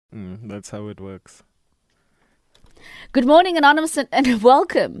That's how it works. Good morning, Anonymous, and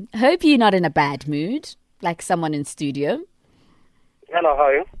welcome. Hope you're not in a bad mood, like someone in studio. Hello, how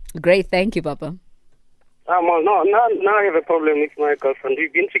are you? Great, thank you, Papa. Well, now I have a problem with my girlfriend.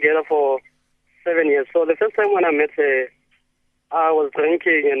 We've been together for 7 years. So the first time when I met her, I was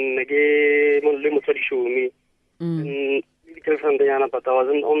drinking and show me. And girlfriend, but I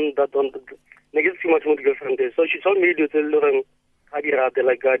wasn't on too much with girlfriend. So she told me to tell her,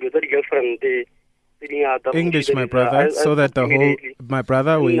 like, the girlfriend, English, my brother, so that the whole... My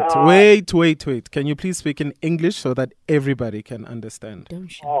brother, wait. Can you please speak in English so that everybody can understand?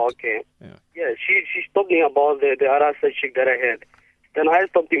 Oh, okay. Yeah, she told me about the other side chick that I had. Then I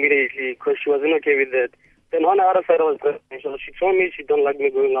stopped immediately because she wasn't okay with that. Then on the other side, I was so she told me she don't like me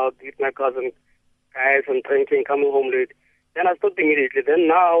going out with my cousin guys and drinking, coming home late. Then I stopped immediately. Then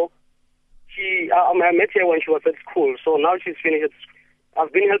now, I met her when she was at school. So now she's finished at school.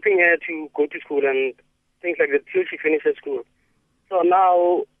 I've been helping her to go to school and things like that till she finishes school. So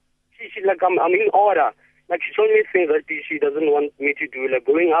now, she's like, I'm in order. Like, she told me things that she doesn't want me to do, like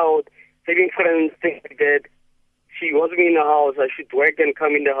going out, saving friends, things like that. She wants me in the house. I should work and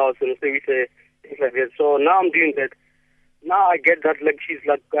come in the house and stay with her, things like that. So now I'm doing that. Now I get that, like, she's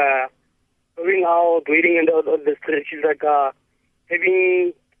like going out, waiting in the street. She's like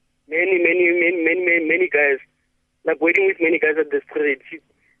having many guys. Like waiting with many guys at the street. She's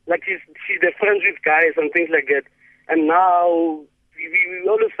the friends with guys and things like that. And now we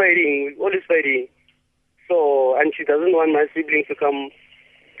always fighting. So, and she doesn't want my siblings to come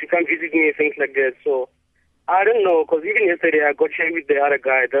visit me and things like that. So I don't know, because even yesterday I got shared with the other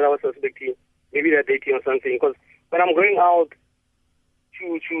guy that I was suspecting. Maybe they're dating or something. Because when I'm going out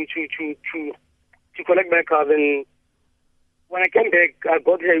to collect my car, then when I came back, I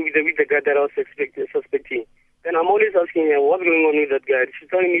got here with the guy that I was suspecting. Then I'm always asking her, what's going on with that guy? She's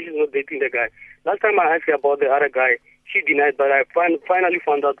telling me she's not dating the guy. Last time I asked her about the other guy, she denied, but I finally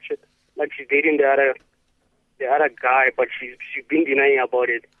found out like she's dating the other guy, but she's been denying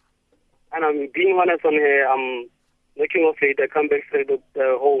about it. And I'm being honest on her. I'm knocking off late. I come back straight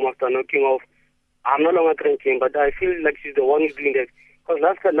home after knocking off. I'm no longer drinking, but I feel like she's the one who's doing that. Because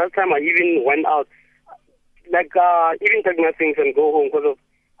last time I even went out, like even take my things and go home because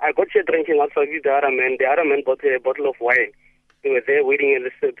I got her drinking outside with the other man. The other man bought a bottle of wine. They were there waiting and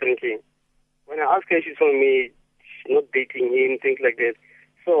still drinking. When I asked her, she told me she's not dating him, things like that.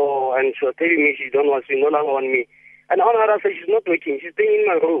 So, and she was telling me she no longer want me. And on the other side, she's not working. She's staying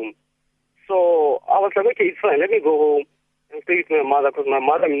in my room. So I was like, okay, it's fine. Let me go home and stay with my mother because my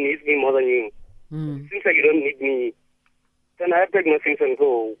mother needs me more than you. Seems like you don't need me. Then I take my things and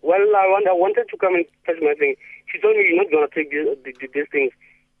go. Well, I wanted to come and touch my things. She told me you're not going to take these things.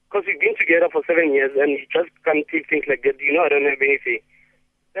 Because we've been together for 7 years and you just can't take things like that. You know, I don't have anything.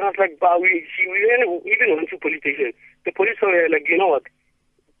 Then I was like, but we even went to police station. The police were like, you know what?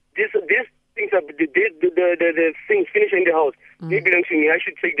 These things are, the things finished in the house. They belong to me. I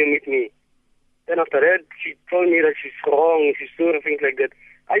should take them with me. Then after that, she told me that she's wrong, she's sorry, things like that.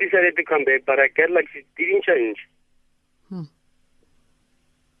 I decided to come back, but I get like she didn't change.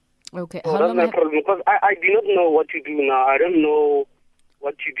 Okay. So that's my problem. Because I do not know what to do now. I don't know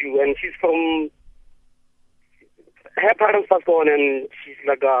what to do. And she's from... Her parents passed on and she's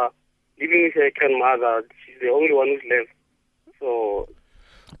like living with her grandmother. She's the only one who's left. So...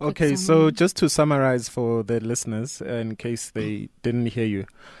 Okay, so just to summarize for the listeners, in case they didn't hear you,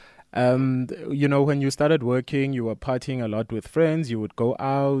 you know, when you started working, you were partying a lot with friends. You would go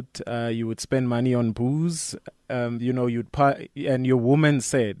out, you would spend money on booze. You know, and your woman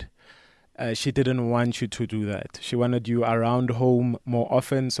said she didn't want you to do that. She wanted you around home more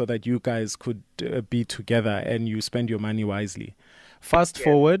often so that you guys could be together and you spend your money wisely. Fast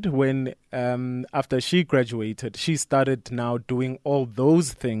forward when after she graduated, she started now doing all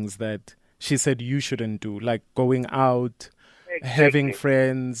those things that she said you shouldn't do, like going out, having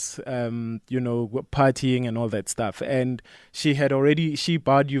friends, you know, partying and all that stuff. And she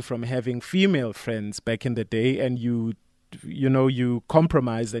barred you from having female friends back in the day, and you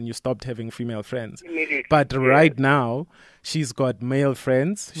compromised and you stopped having female friends. But right now, she's got male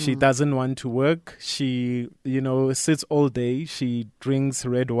friends. She doesn't want to work. She, sits all day. She drinks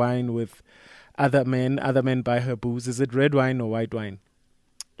red wine with other men. Other men buy her booze. Is it red wine or white wine?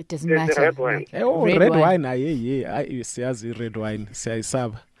 It doesn't matter. Red wine. Oh, red wine. Siyazi red wine.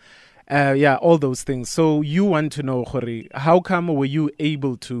 Siyayisaba. Yeah, all those things. So you want to know, Khori, how come were you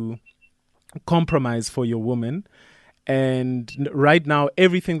able to compromise for your woman And right now,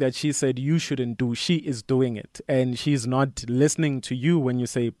 everything that she said you shouldn't do, she is doing it. And she's not listening to you when you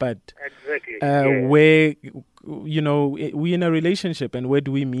say, but Exactly. where, we're in a relationship and where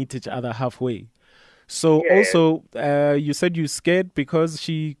do we meet each other halfway? So also, you said you're scared because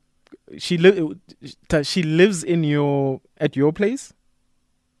she lives at your place?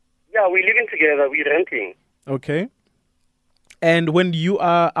 Yeah, we're living together. We're renting. Okay. And when you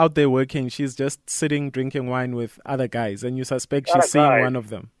are out there working, she's just sitting drinking wine with other guys, and you suspect she's seeing one of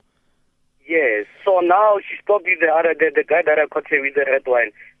them. Yes. So now she stopped with the guy that I caught her with the red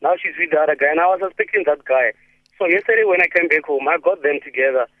wine. Now she's with the other guy, and I was suspecting that guy. So yesterday when I came back home, I got them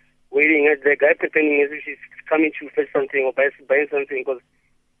together, waiting at the guy pretending as if she's coming to fetch something or buying something, because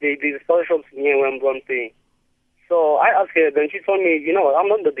there's store shops near where I'm staying. So I asked her, then she told me, I'm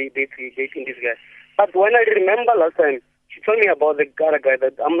not dating this guy. But when I remember last time, she told me about the other guy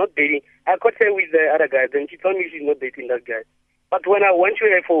that I'm not dating. I caught her with the other guy, then she told me she's not dating that guy. But when I went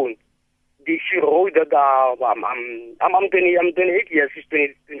to her phone, she wrote that I'm 28 years, she's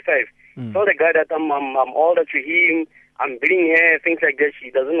 25. So the guy that I'm older to him, I'm bringing her, things like that.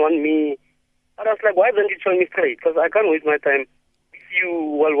 She doesn't want me. And I was like, why don't you tell me straight? Because I can't waste my time with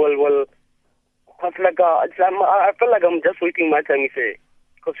you. Well. I feel like I'm just wasting my time with her.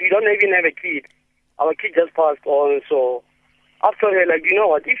 Because we don't even have a kid. Our kid just passed on, so after her, like, you know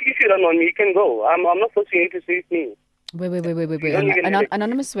what, if you don't want me, you can go. I'm not forcing you to stay with me. Wait.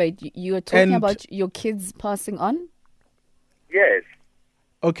 Anonymous, wait. You were talking about your kids passing on? Yes.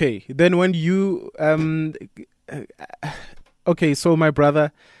 Okay, then when you... okay, so my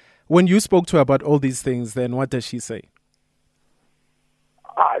brother, when you spoke to her about all these things, then what does she say?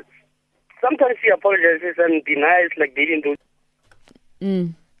 Sometimes she apologizes and denies, like they didn't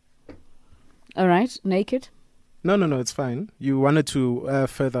do. All right, Naked? No, it's fine. You wanted to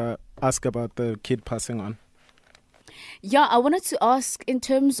further ask about the kid passing on. Yeah, I wanted to ask in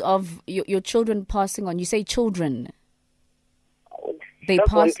terms of your children passing on. You say children. They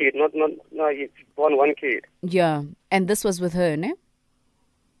Just one passed. kid, no, it's one kid. Yeah, and this was with her, no?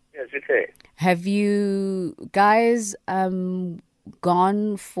 Yes, with her. Have you guys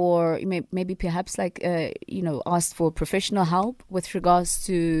gone for maybe perhaps asked for professional help with regards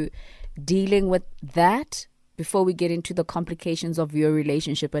to dealing with that before we get into the complications of your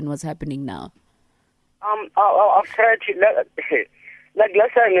relationship and what's happening now? I've tried to, like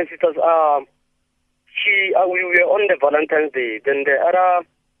last time, it was, we were on the Valentine's Day, then the other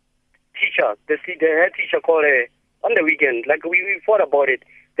teacher, the head teacher called her on the weekend, like we thought about it.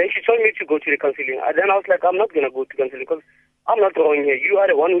 Then she told me to go to the counseling. And then I was like, I'm not going to go to counseling because I'm not wrong here. You are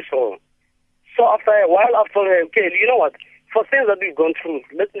the one who's wrong. So after a while, okay, you know what? For things that we've gone through,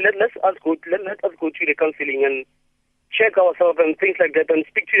 let us go to the counseling and check ourselves and things like that and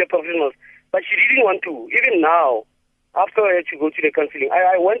speak to the professionals. But she didn't want to. Even now, after I had to go to the counseling,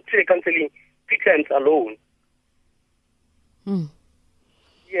 I went to the counseling 3 times alone.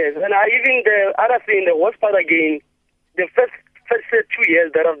 Yes, and the other thing, the worst part again, the first 2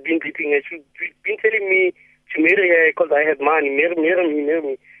 years that I've been dating her, she's been telling me to marry her because I had money, marry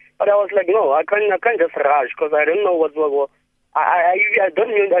me. But I was like, no, I can't just rush because I don't know what. I don't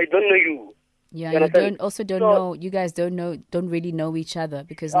know you. Yeah, you guys don't really know each other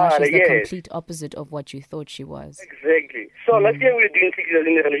because now she's the complete opposite of what you thought she was. Exactly. So last year we were doing 6 years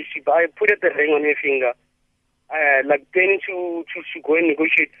in a relationship. I put the ring on her finger, like then to go and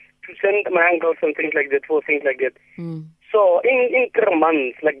negotiate, to send my uncles and things like that, for things like that. So in 3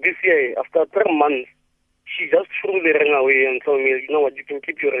 months, like this year, after 3 months, she just threw the ring away and told me, you know what, you can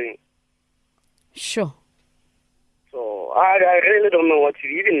keep your ring. Sure. So I really don't know what to do.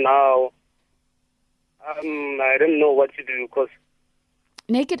 Even now, I don't know what to do because...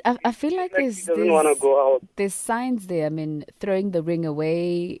 Naked, I feel like there's signs there. I mean, throwing the ring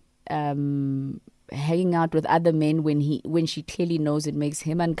away, hanging out with other men when she clearly knows it makes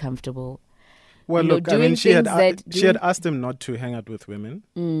him uncomfortable. Well, look, I mean, she had asked him not to hang out with women,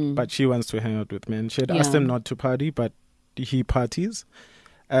 but she wants to hang out with men. She had asked him not to party, but he parties.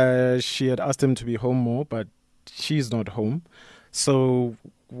 She had asked him to be home more, but she's not home. So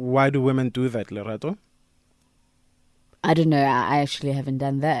why do women do that, Lerato? I don't know. I actually haven't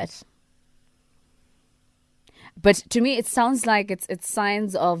done that. But to me, it sounds like it's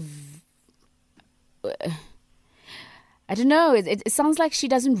signs of... I don't know. It sounds like she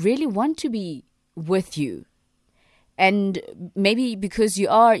doesn't really want to be with you. And maybe because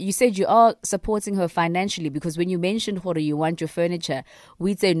you said you are supporting her financially, because when you mentioned, Horo, you want your furniture,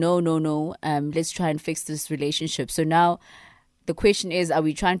 we'd say, no, let's try and fix this relationship. So now the question is, are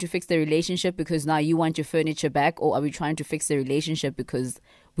we trying to fix the relationship because now you want your furniture back, or are we trying to fix the relationship because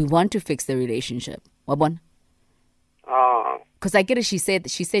we want to fix the relationship? Wabon? Because I get it. She said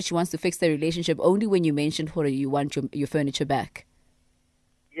she wants to fix the relationship only when you mentioned her you want your furniture back.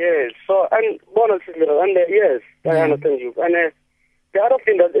 Yes. So, and bonus is little, and yes, I understand you. And the other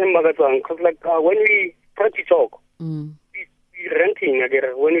thing that in Magatwang, because like when we try to talk, we renting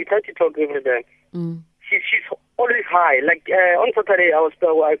again. When we try to talk every day, she's always high. Like on Saturday,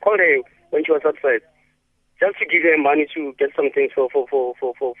 I called her when she was outside, just to give her money to get some things for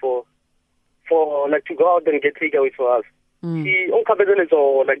like to go out and get takeaways for us. She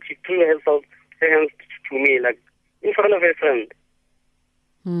or like she threw her hands to me like in front of her friend.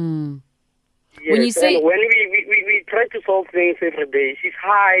 Yes, When you say and when we try to solve things every day, she's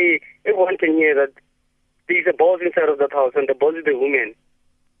high. Everyone can hear that there's a boss inside of that house, and the boss is the woman.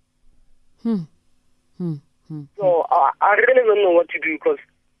 So I really don't know what to do because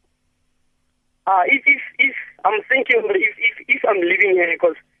if I'm thinking if I'm leaving here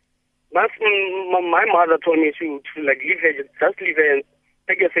because my mother told me to like leave her, just leave her and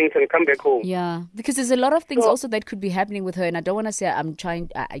take your things and come back home. Yeah, because there's a lot of things also that could be happening with her, and I don't want to say I'm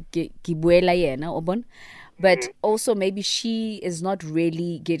trying but also maybe she is not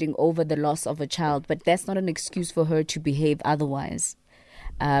really getting over the loss of a child, but that's not an excuse for her to behave otherwise.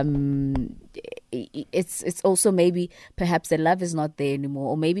 It's also maybe perhaps the love is not there anymore,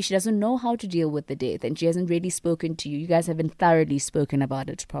 or maybe she doesn't know how to deal with the death and she hasn't really spoken to you. You guys haven't thoroughly spoken about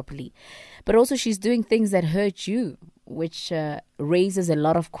it properly. But also she's doing things that hurt you, which raises a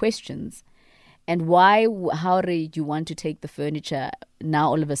lot of questions. And how did you want to take the furniture now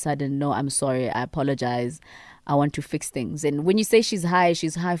all of a sudden? No, I'm sorry, I apologize, I want to fix things. And when you say she's high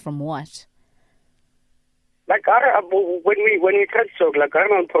from what? Like when we try to talk, like I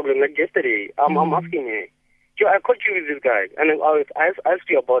have a problem. Like yesterday, I'm asking her, I caught you with this guy, and I asked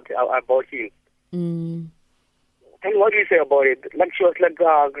you about him. And what do you say about it? Like she was like,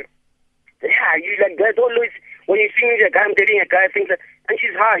 yeah, you like that always when you see me with a guy, I'm dating a guy, things like, and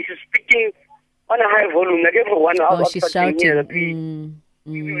she's high, she's speaking on a high volume, like everyone. She's shouting.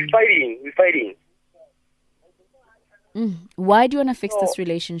 We're fighting. Why do you want to fix this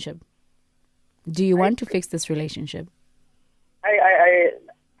relationship? Do you want to fix this relationship? I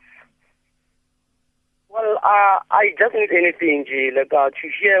just need anything, G, like to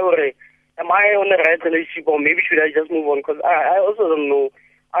hear, am I on the right relationship or maybe should I just move on? Because I also don't know.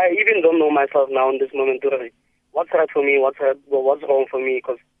 I even don't know myself now in this moment. What's right for me? What's wrong for me?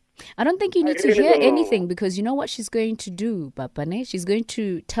 Because I don't think you need to hear anything because you know what she's going to do, Papane? She's going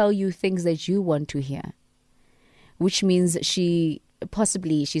to tell you things that you want to hear, which means there's a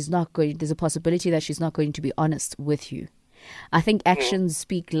possibility that she's not going to be honest with you. I think actions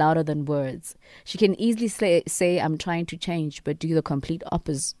speak louder than words. She can easily say I'm trying to change, but do the complete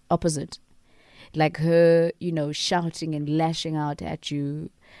opposite. Like her, shouting and lashing out at you,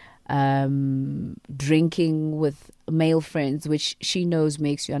 drinking with male friends, which she knows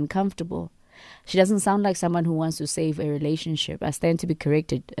makes you uncomfortable. She doesn't sound like someone who wants to save a relationship. I stand to be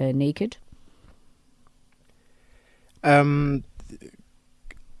corrected, Naked.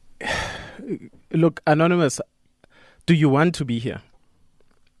 Look, Anonymous, do you want to be here?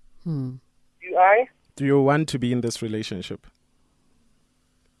 Do I? Do you want to be in this relationship?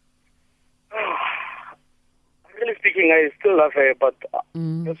 Really speaking, I still love her, but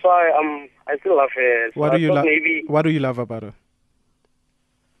that's why I still love her. So What do you love about her?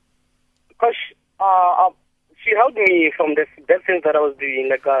 Because she helped me from the bad things that I was doing.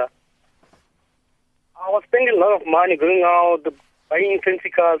 Like I was spending a lot of money going out, buying fancy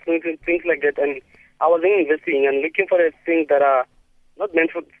cars, things like that, and I was investing and looking for the things that are not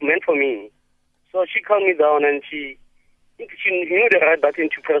meant for me. So she calmed me down, and she knew the right button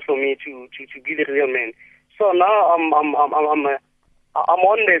to press for me to be the real man. So now I'm on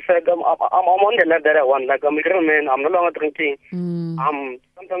the side. I'm on the life that I want. Like I'm a real man. I'm no longer drinking. I'm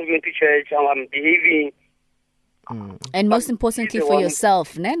sometimes going to church. I'm behaving. And most importantly for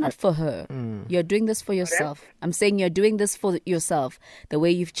yourself, not for her. You're doing this for yourself. I'm saying you're doing this for yourself. The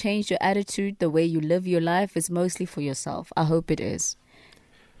way you've changed your attitude, the way you live your life is mostly for yourself. I hope it is.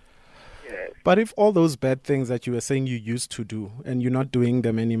 Yes. But if all those bad things that you were saying you used to do and you're not doing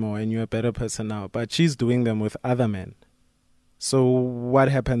them anymore and you're a better person now, but she's doing them with other men, so what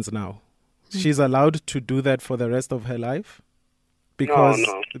happens now? She's allowed to do that for the rest of her life? Because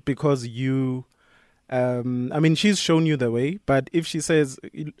you... she's shown you the way, but if she says,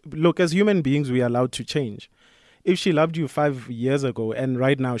 look, as human beings, we are allowed to change. If she loved you 5 years ago and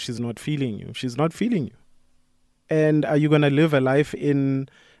right now she's not feeling you, she's not feeling you. And are you going to live a life in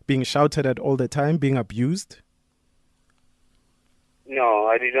being shouted at all the time, being abused? No,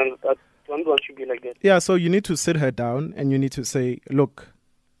 I don't want to be like that. Yeah, so you need to sit her down and you need to say, look,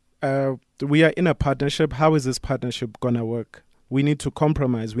 we are in a partnership. How is this partnership going to work? We need to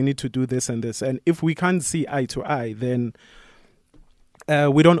compromise. We need to do this and this. And if we can't see eye to eye, then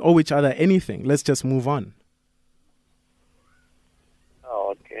we don't owe each other anything. Let's just move on.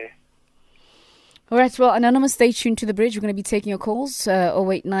 Oh, okay. All right, well, Anonymous, stay tuned to the bridge. We're going to be taking your calls.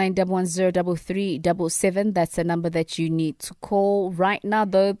 089 110 3377. That's the number that you need to call right now,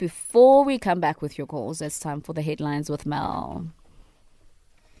 though. Before we come back with your calls, it's time for the headlines with Mel.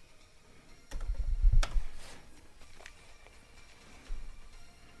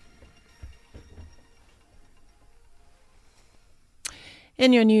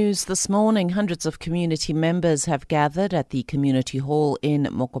 In your news this morning, hundreds of community members have gathered at the Community Hall in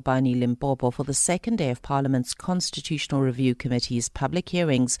Mokopane, Limpopo for the second day of Parliament's Constitutional Review Committee's public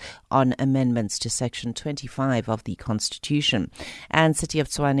hearings on amendments to Section 25 of the Constitution. And City of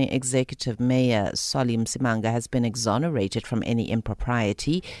Tshwane Executive Mayor Solly Msimanga has been exonerated from any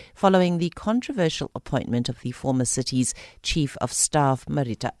impropriety following the controversial appointment of the former city's Chief of Staff,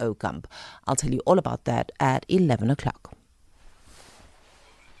 Marita Oukamp. I'll tell you all about that at 11 o'clock.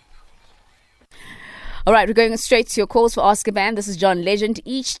 All right, we're going straight to your calls for Ask a Van. This is John Legend.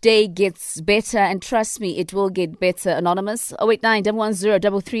 Each day gets better, and trust me, it will get better. Anonymous, 089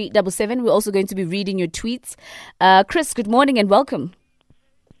 110 3377. We're also going to be reading your tweets. Chris, good morning and welcome.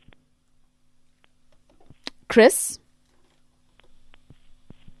 Chris?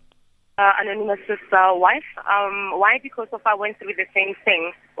 Anonymous' wife. Why? Because I went through the same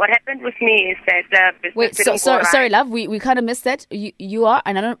thing. What happened with me is that wait. Sorry, love. We kind of missed that. You are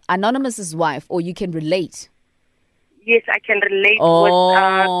Anonymous's wife, or you can relate. Yes, I can relate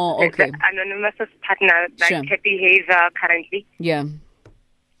with okay. the Anonymous' partner, like Sure. Kathy Hayes currently. Yeah.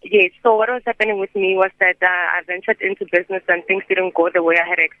 Yes. So what was happening with me was that I ventured into business and things didn't go the way I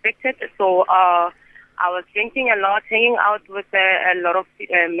had expected. So I was drinking a lot, hanging out with a lot of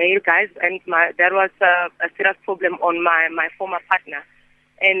male guys, and there was a serious problem on my former partner.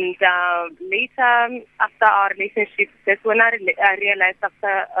 And later, after our relationship, that's when I realized,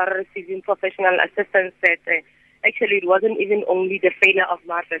 after receiving professional assistance, that actually it wasn't even only the failure of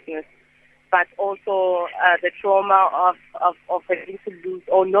my business, but also the trauma of having to lose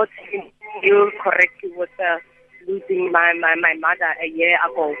or not deal correctly with losing my mother a year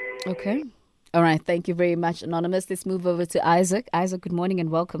ago. Okay. All right. Thank you very much, Anonymous. Let's move over to Isaac. Isaac, good morning and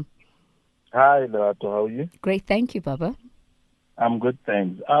welcome. Hi, Lerato. How are you? Great. Thank you, Baba. I'm good,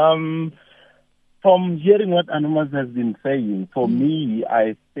 thanks. From hearing what Anonymous has been saying, for me,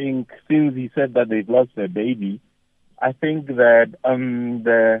 I think since he said that they've lost their baby, I think that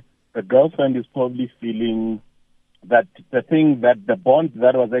the girlfriend is probably feeling that the bond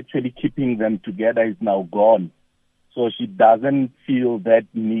that was actually keeping them together is now gone. So she doesn't feel that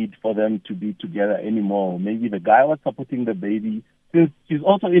need for them to be together anymore. Maybe the guy was supporting the baby, since she's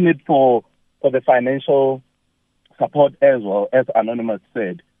also in it for the financial support as well, as Anonymous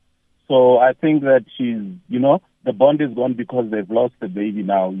said. So I think that she's, the bond is gone because they've lost the baby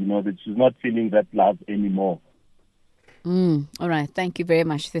now, that she's not feeling that love anymore. All right. Thank you very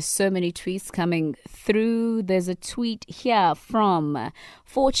much. There's so many tweets coming through. There's a tweet here from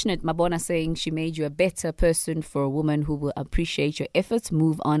Fortunate Mabona saying she made you a better person for a woman who will appreciate your efforts.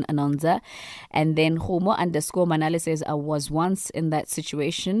 Move on, Anonza. And then Homo_Manale says, I was once in that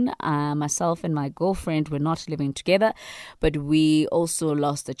situation. Myself and my girlfriend were not living together, but we also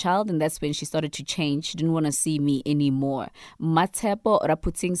lost a child. And that's when she started to change. She didn't want to see me anymore. Matepo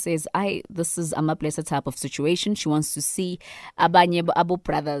Raputing says, this is Amaplesa type of situation. She wants to see abanye abo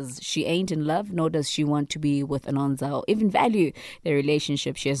brothers. She ain't in love, nor does she want to be with Anonza or even value their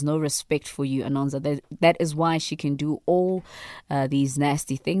relationship. She has no respect for you, Anonza. That is why she can do all these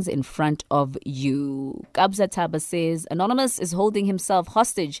nasty things in front of you. Kabza Taba says, Anonymous is holding himself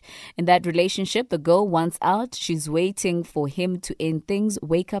hostage in that relationship. The girl wants out. She's waiting for him to end things.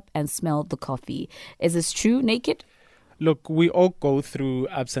 Wake up and smell the coffee. Is this true, Naked? Look, we all go through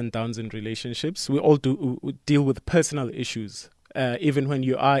ups and downs in relationships. We all deal with personal issues, even when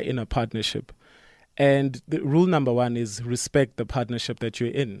you are in a partnership. And the rule number one is respect the partnership that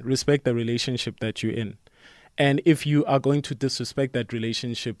you're in. Respect the relationship that you're in. And if you are going to disrespect that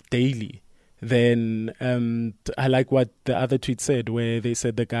relationship daily, then I like what the other tweet said, where they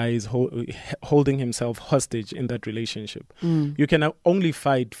said the guy is holding himself hostage in that relationship. You can only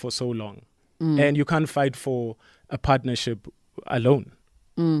fight for so long. And you can't fight for a partnership alone.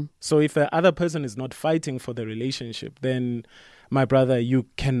 So if the other person is not fighting for the relationship, then, my brother, you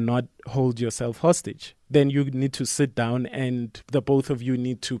cannot hold yourself hostage. Then you need to sit down and the both of you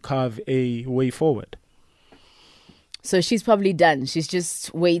need to carve a way forward. So she's probably done. She's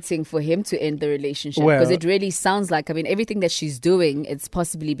just waiting for him to end the relationship. Well- Because it really sounds like, I mean, everything that she's doing, it's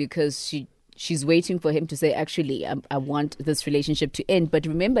possibly because she's waiting for him to say, actually, I want this relationship to end. But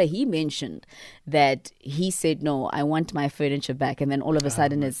remember, he mentioned that he said, no, I want my furniture back. And then all of a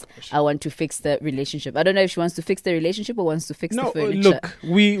sudden I want to fix the relationship. I don't know if she wants to fix the relationship or wants to fix the furniture. Look,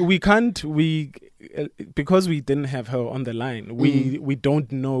 we can't, because we didn't have her on the line, we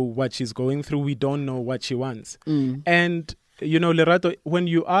don't know what she's going through. We don't know what she wants. And, you know, Lerato, when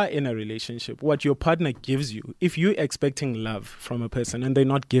you are in a relationship, what your partner gives you, if you're expecting love from a person and they're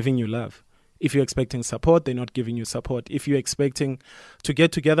not giving you love, if you're expecting support, they're not giving you support. If you're expecting to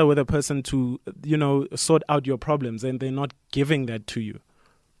get together with a person to, you know, sort out your problems and they're not giving that to you,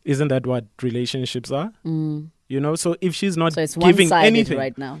 isn't that what relationships are? You know, so if she's not So it's giving one-sided anything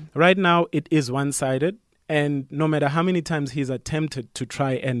right now. it is one-sided. And no matter how many times he's attempted to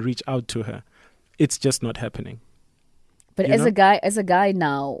try and reach out to her, it's just not happening. But You as know? a guy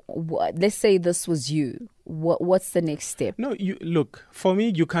now, let's say this was you. What's the next step? No, look, for me,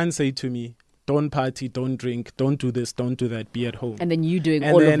 you can't say to me, don't party, don't drink, don't do this, don't do that, be at home. And then you doing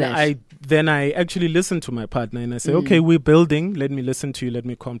And all then of that. then I actually listen to my partner and I say, okay, we're building. Let me listen to you. Let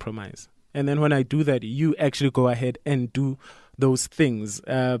me compromise. And then when I do that, you actually go ahead and do those things.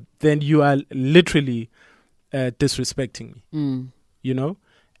 Then you are literally disrespecting me, you know?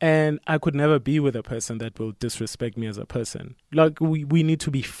 And I could never be with a person that will disrespect me as a person. Like, we need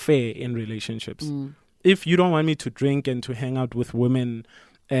to be fair in relationships. If you don't want me to drink and to hang out with women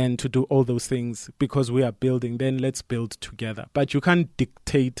and to do all those things because we are building, then let's build together. But you can't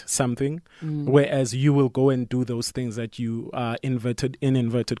dictate something, whereas you will go and do those things that you are in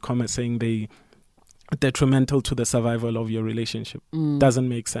inverted commas saying they detrimental to the survival of your relationship. Doesn't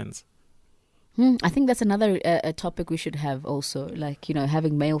make sense. I think that's another a topic we should have also, like, you know,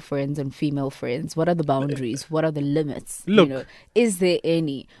 having male friends and female friends. What are the boundaries? What are the limits? Look, you know, is there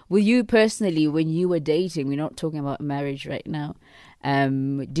any? With you personally, when you were dating, we're not talking about marriage right now.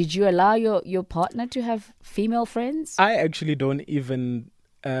 Did you allow your partner to have female friends? I actually don't even,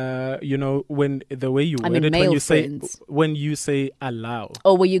 you know, when the way you I word mean, it, male when friends. you say allow.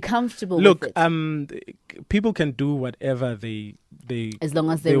 Or were you comfortable Look, with it? people can do whatever they As long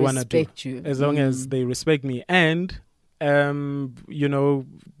as they wanna do, respect you. as long as they respect me, and you know,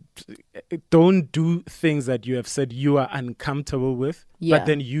 don't do things that you have said you are uncomfortable with, Yeah. but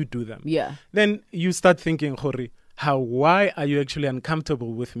then you do them. Yeah. Then you start thinking, Hori, why are you actually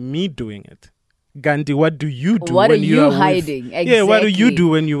uncomfortable with me doing it? Gandhi, what do you do What when are you are hiding? With, yeah, what do you Exactly. do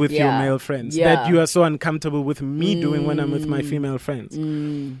when you're with your Yeah. male friends Yeah. that you are so uncomfortable with me doing when I'm with my female friends?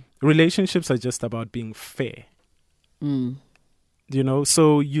 Relationships are just about being fair. You know,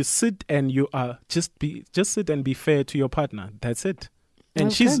 so you sit and you are just sit and be fair to your partner. That's it. And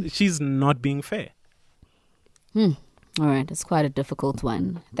Okay. she's not being fair. All right, it's quite a difficult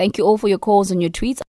one. Thank you all for your calls and your tweets.